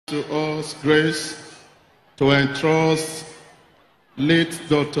to us grace to entrust late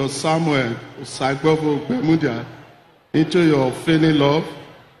Dr. Samuel Ogbemudia into your failing love.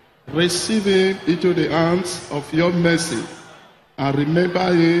 Receive him into the hands of your mercy and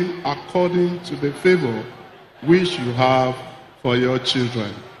remember him according to the favor which you have for your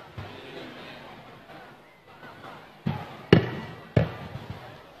children.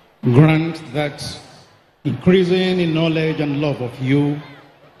 Grant that, increasing in knowledge and love of you,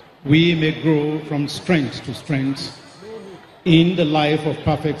 we may grow from strength to strength in the life of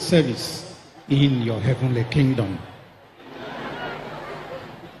perfect service in your heavenly kingdom.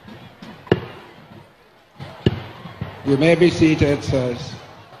 You may be seated, sirs.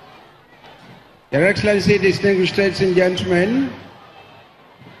 Your Excellency, distinguished ladies and gentlemen,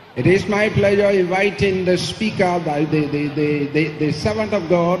 it is my pleasure inviting the speaker, the servant of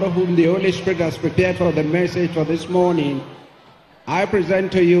God, whom the Holy Spirit has prepared for the message for this morning. I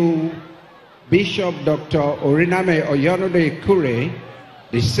present to you Bishop Dr. Oriname Oyonude Kure,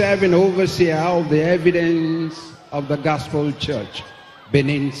 the serving overseer of the Evidence of the Gospel Church,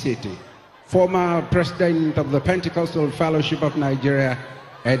 Benin City, former president of the Pentecostal Fellowship of Nigeria,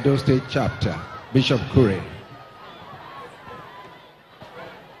 Edo State Chapter, Bishop Kure.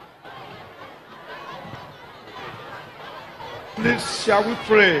 Please, shall we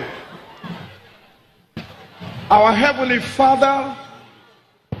pray? Our Heavenly Father,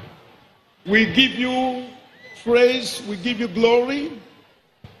 we give you praise, we give you glory.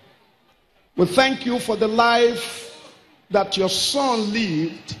 We thank you for the life that your son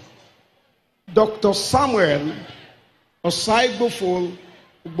lived, Dr. Samuel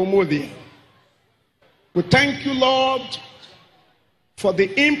Ogbemudia. We thank you, Lord, for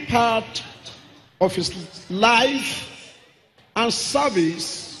the impact of his life and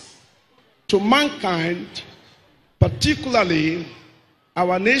service to mankind, particularly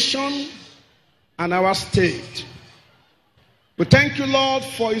our nation and our state. We thank you, Lord,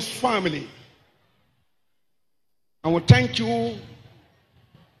 for his family. And we thank you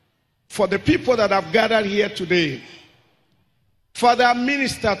for the people that have gathered here today. Father,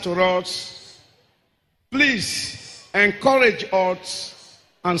 minister to us. Please encourage us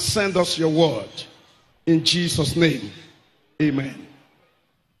and send us your word. In Jesus' name, amen.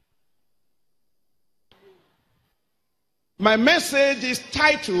 My message is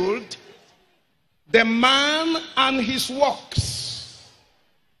titled, The Man and His Works.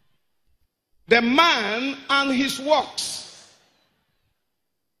 The Man and His Works.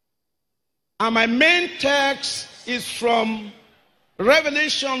 And my main text is from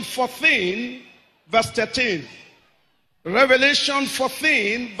Revelation 14, verse 13. Revelation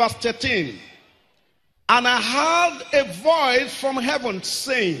 14, verse 13. And I heard a voice from heaven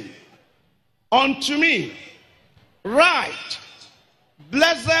saying unto me, Write,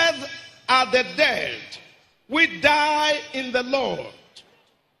 blessed are the dead which die in the Lord.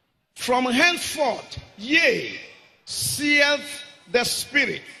 From henceforth, yea, saith the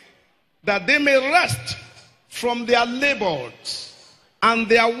Spirit, that they may rest from their labors, and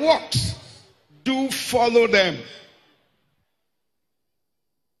their works do follow them.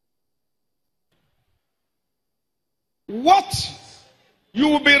 What you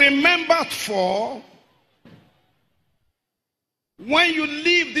will be remembered for when you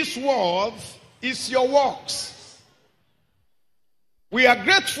leave this world is your works. We are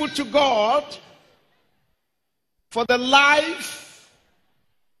grateful to God for the life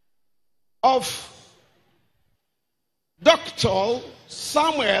of Dr.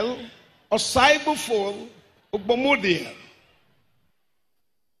 Samuel Ogbemudia.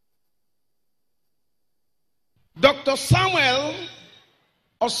 Dr. Samuel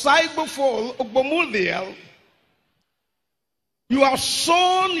Ogbemudia, you have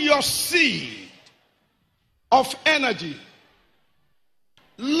sown your seed of energy,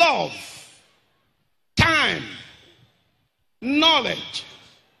 love, time, knowledge,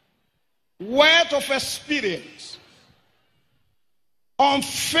 word of experience,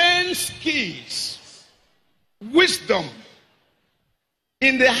 unfeigned skills, wisdom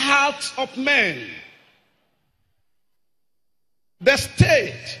in the hearts of men. The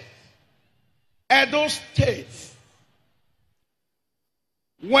state, Edo State,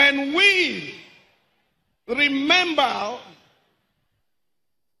 when we remember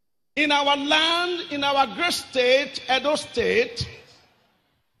in our land, in our great state, Edo State,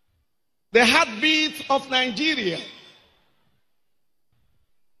 the heartbeat of Nigeria,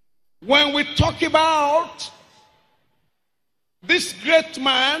 when we talk about this great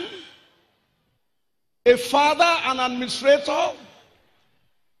man, a father, an administrator,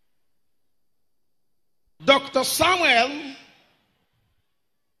 Dr. Samuel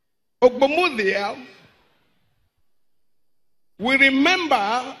Ogbemudia, we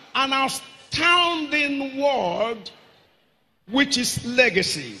remember an astounding word which is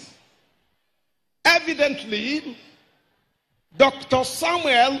legacy. Evidently, Dr.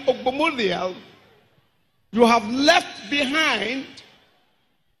 Samuel Ogbemudia, you have left behind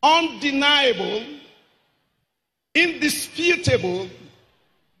undeniable, indisputable,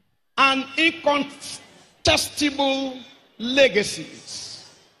 and incontestable legacies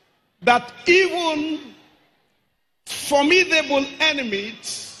that even formidable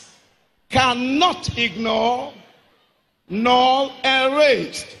enemies cannot ignore nor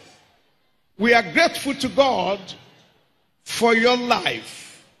erase. We are grateful to God for your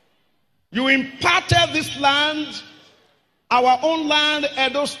life. You imparted this land, our own land,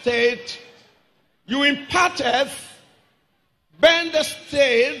 Edo State. You imparted Bender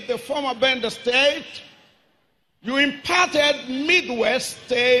State, the former Bender State. You imparted Midwest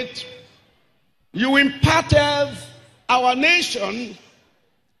State. You imparted our nation.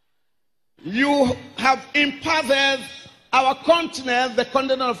 You have imparted our continent, the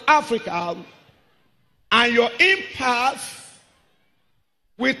continent of Africa. And your impact,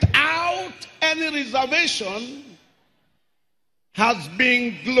 without any reservation, has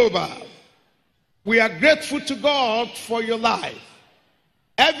been global. We are grateful to God for your life.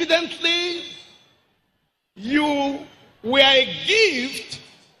 Evidently, you were a gift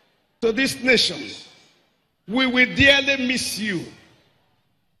to this nation. We will dearly miss you.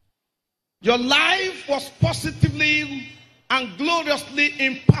 Your life was positively and gloriously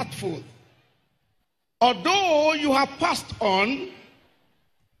impactful. Although you have passed on,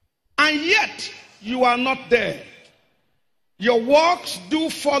 and yet you are not dead. Your works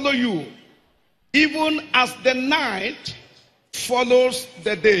do follow you, even as the night follows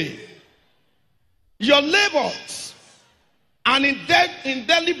the day. Your labors and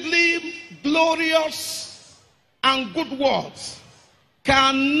indelibly glorious and good works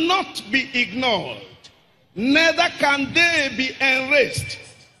cannot be ignored, neither can they be erased,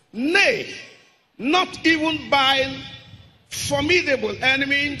 nay, not even by formidable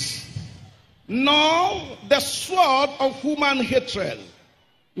enemies, nor the sword of human hatred.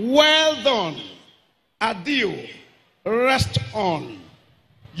 Well done, adieu, rest on.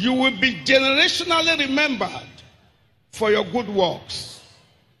 You will be generationally remembered for your good works.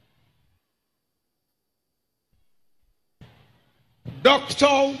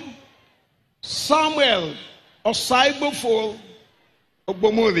 Dr. Samuel Osaigbo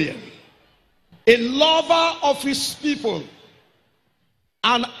Ogbemudia, a lover of his people,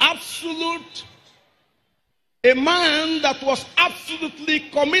 a man that was absolutely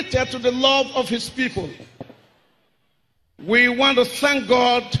committed to the love of his people. We want to thank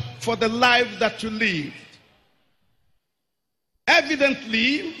God for the life that you lived.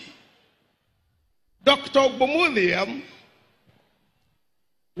 Evidently, Dr. Ogbemudia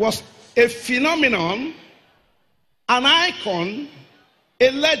was a phenomenon, an icon,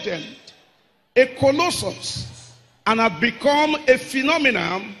 a legend, a colossus, and had become a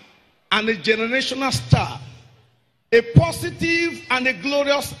phenomenon and a generational star, a positive and a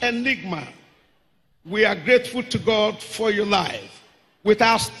glorious enigma. We are grateful to God for your life with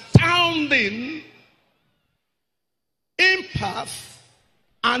astounding impact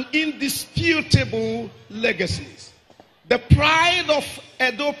and indisputable legacies. The pride of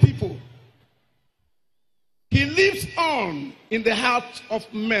Edo people. He lives on in the hearts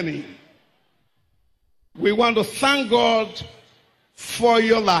of many. We want to thank God for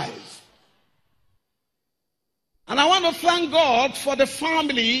your life. And I want to thank God for the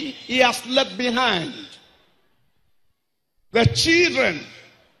family he has left behind. The children,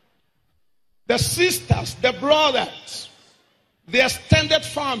 the sisters, the brothers, the extended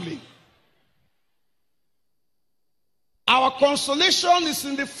family. Our consolation is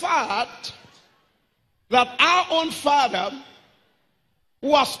in the fact that our own father,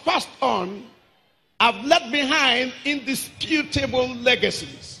 who has passed on, have left behind indisputable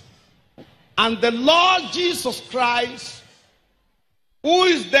legacies. And the Lord Jesus Christ, who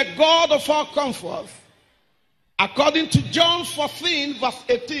is the God of our comfort, according to John 14, verse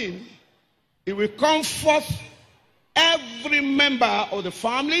 18, he will comfort every member of the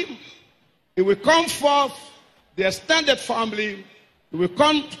family. He will comfort the extended family. He will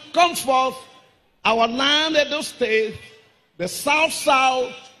comfort our land, Edo State, the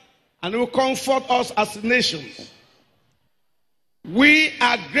South, and he will comfort us as a nation. We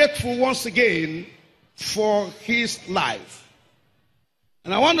are grateful once again for his life.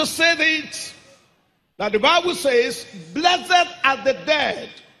 And I want to say this, that the Bible says, blessed are the dead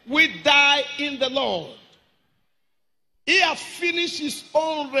which die in the Lord. He has finished his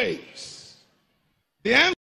own race. The